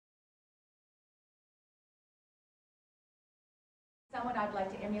Someone I'd like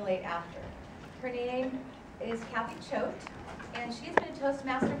to emulate after. Her name is Kathy Choate, and she's been a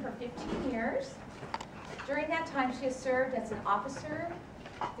Toastmaster for 15 years. During that time, she has served as an officer.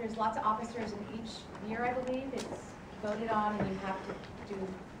 There's lots of officers in each year, I believe. It's voted on, and you have to do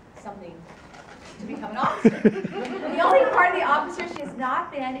something to become an officer. The only part of the officer she has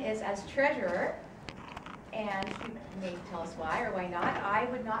not been is as treasurer, and she may tell us why or why not. I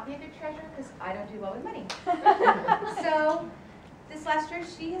would not be a good treasurer because I don't do well with money. So this last year,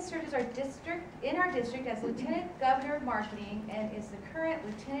 she has served as in our district as Lieutenant Governor of Marketing and is the current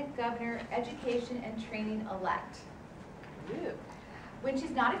Lieutenant Governor Education and Training elect. When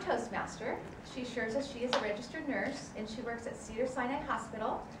she's not a Toastmaster, she assures us she is a registered nurse, and she works at Cedars-Sinai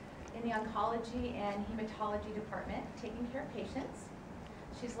Hospital in the oncology and hematology department, taking care of patients.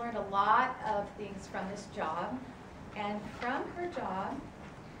 She's learned a lot of things from this job, and from her job,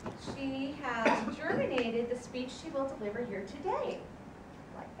 she has germinated the speech she will deliver here today.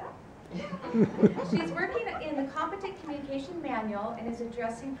 Like that. She's working in the Competent Communication Manual and is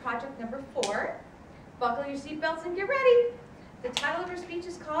addressing project number 4. Buckle your seatbelts and get ready. The title of her speech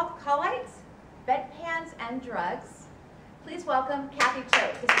is called Call-Lights, Bedpans, and Drugs. Please welcome Kathy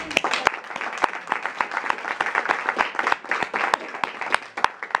Choate.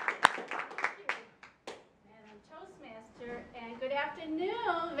 And good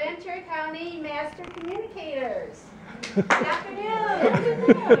afternoon, Ventura County Master Communicators. Good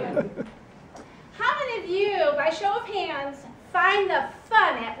afternoon. How many of you, by show of hands, find the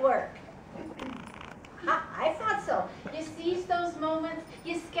fun at work? I thought so. You seize those moments,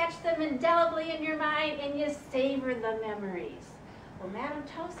 you sketch them indelibly in your mind, and you savor the memories. Well, Madam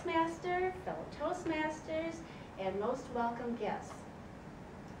Toastmaster, fellow Toastmasters, and most welcome guests.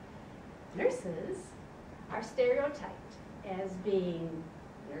 Nurses are stereotyped as being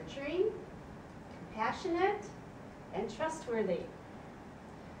nurturing, compassionate, and trustworthy.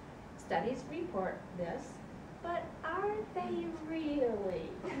 Studies report this, but are they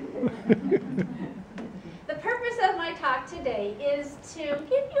really? The purpose of my talk today is to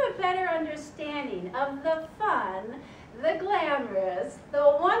give you a better understanding of the fun, the glamorous,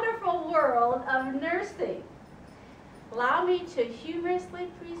 the wonderful world of nursing. Allow me to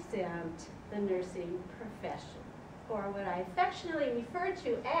humorously present the nursing profession, or what I affectionately refer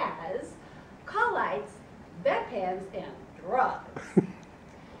to as call-lights, bedpans, and drugs.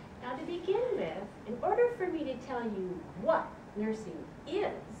 Now, to begin with, in order for me to tell you what nursing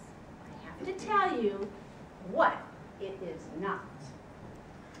is, I have to tell you what it is not.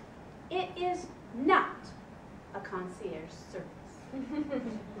 It is not a concierge service.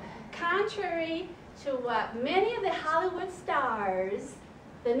 Contrary to what many of the Hollywood stars,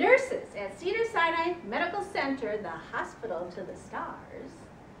 the nurses at Cedars-Sinai Medical Center, the hospital to the stars,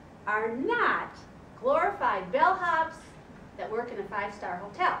 are not glorified bellhops that work in a 5-star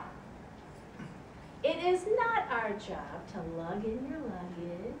hotel. It is not our job to lug in your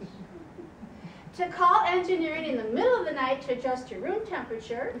luggage, to call engineering in the middle of the night to adjust your room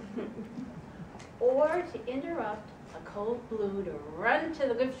temperature, or to interrupt a cold blue to run to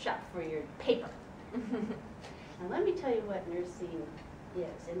the gift shop for your paper. Now let me tell you what nursing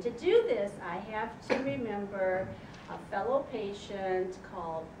is. And to do this, I have to remember a fellow patient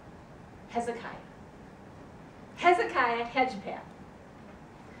called Hezekiah. Hezekiah Hedgepath.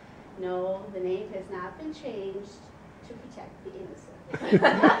 No, the name has not been changed to protect the innocent.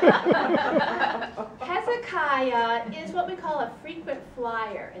 Hezekiah is what we call a frequent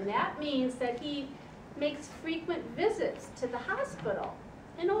flyer, and that means that he makes frequent visits to the hospital.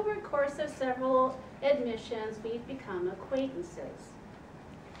 And over the course of several admissions, we've become acquaintances.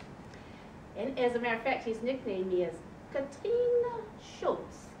 And as a matter of fact, he's nicknamed me as Katrina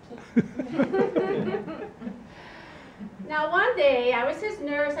Schultz. Now one day, I was his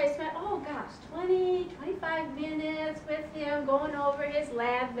nurse. I spent, 20, 25 minutes with him, going over his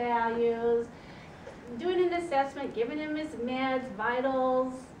lab values, doing an assessment, giving him his meds,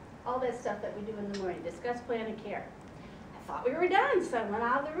 vitals, all that stuff that we do in the morning, discuss plan of care. I thought we were done, so I went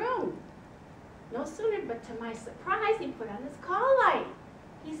out of the room. No sooner, but to my surprise, he put on his call light.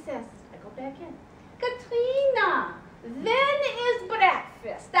 He says, I go back in, Katrina, when is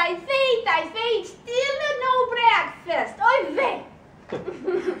breakfast? I wait, still no breakfast. I wait.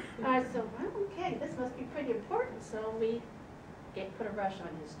 I said, well, okay, this must be pretty important. So we put a rush on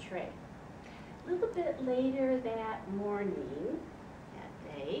his tray. A little bit later that morning, that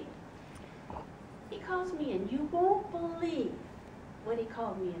day, he calls me in. You won't believe what he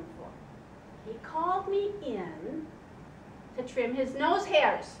called me in for. He called me in to trim his nose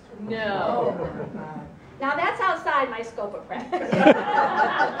hairs. No. Now that's outside my scope of practice.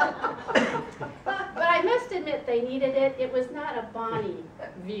 But I must admit they needed it, it was not a Bonnie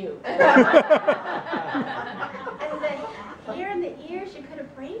view. And the hair and the ears, you could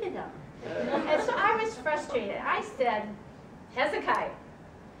have braided them. And so I was frustrated. I said, Hezekiah,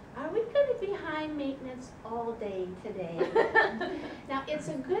 are we going to be high maintenance all day today? Now, it's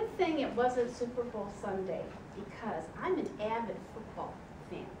a good thing it wasn't Super Bowl Sunday, because I'm an avid football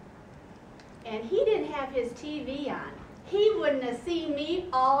fan. And he didn't have his TV on. He wouldn't have seen me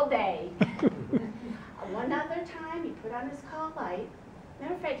all day. One other time, he put on his call light.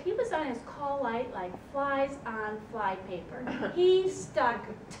 Matter of fact, he was on his call light like flies on fly paper. He stuck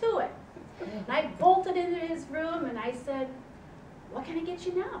to it. And I bolted into his room and I said, what can I get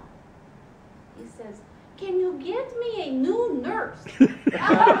you now? He says, can you get me a new nurse?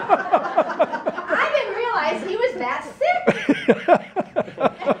 I didn't realize he was that sick.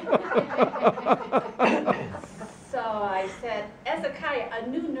 So I said, Hezekiah, a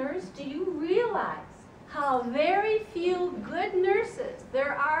new nurse? Do you realize how very few good nurses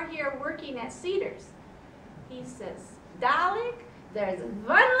there are here working at Cedars? He says, darling, there's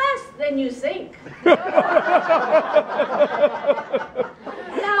one less than you think. Now,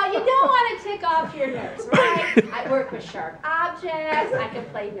 you don't want to tick off your nurse, right? I work with sharp objects. I can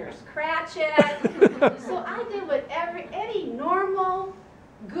play Nurse Cratchit. So I did what any normal,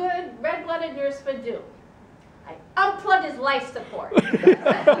 good, red-blooded nurse would do. I unplugged his life support.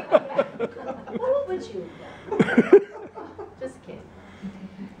 What would you have done? Just kidding.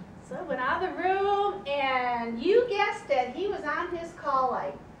 So I went out of the room, and you guessed it, he was on his call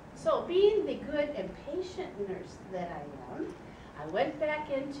light. So being the good and patient nurse that I am, I went back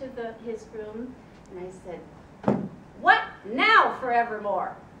into his room, and I said, what now,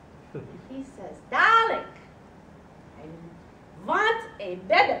 forevermore? And he says, darling, I want a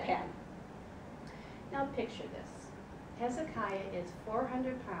Bedpan. Now picture this. Hezekiah is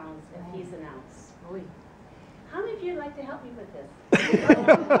 400 pounds if he's an ounce. How many of you would like to help me with this?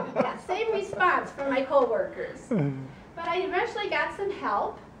 Yeah, same response from my coworkers. But I eventually got some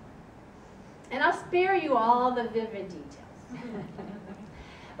help, and I'll spare you all the vivid details.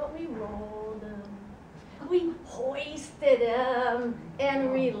 But we rolled him, we hoisted him,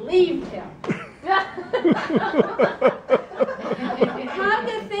 and relieved him. Come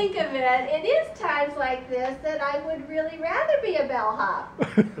to think of it, it is times like this that I would really rather be a bellhop.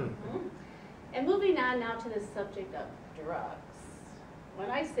 And moving on now to the subject of drugs.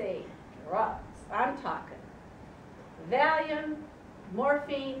 When I say drugs, I'm talking Valium,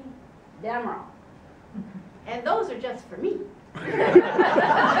 morphine, Demerol. And those are just for me.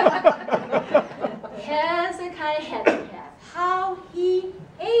 Hezekiah Hedgepath, how he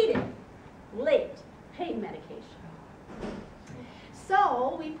hated late pain medication.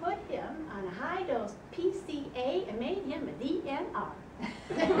 So we put him on a high-dose PCA and made him a DNR.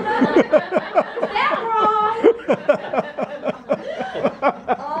 Is that wrong?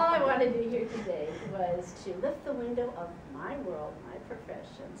 All I wanted to do here today was to lift the window of my world, my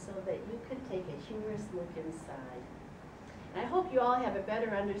profession, so that you could take a humorous look inside. And I hope you all have a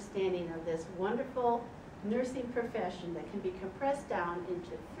better understanding of this wonderful nursing profession that can be compressed down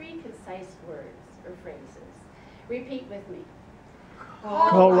into 3 concise words or phrases. Repeat with me.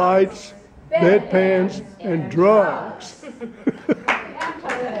 Call lights, bedpans, and drugs.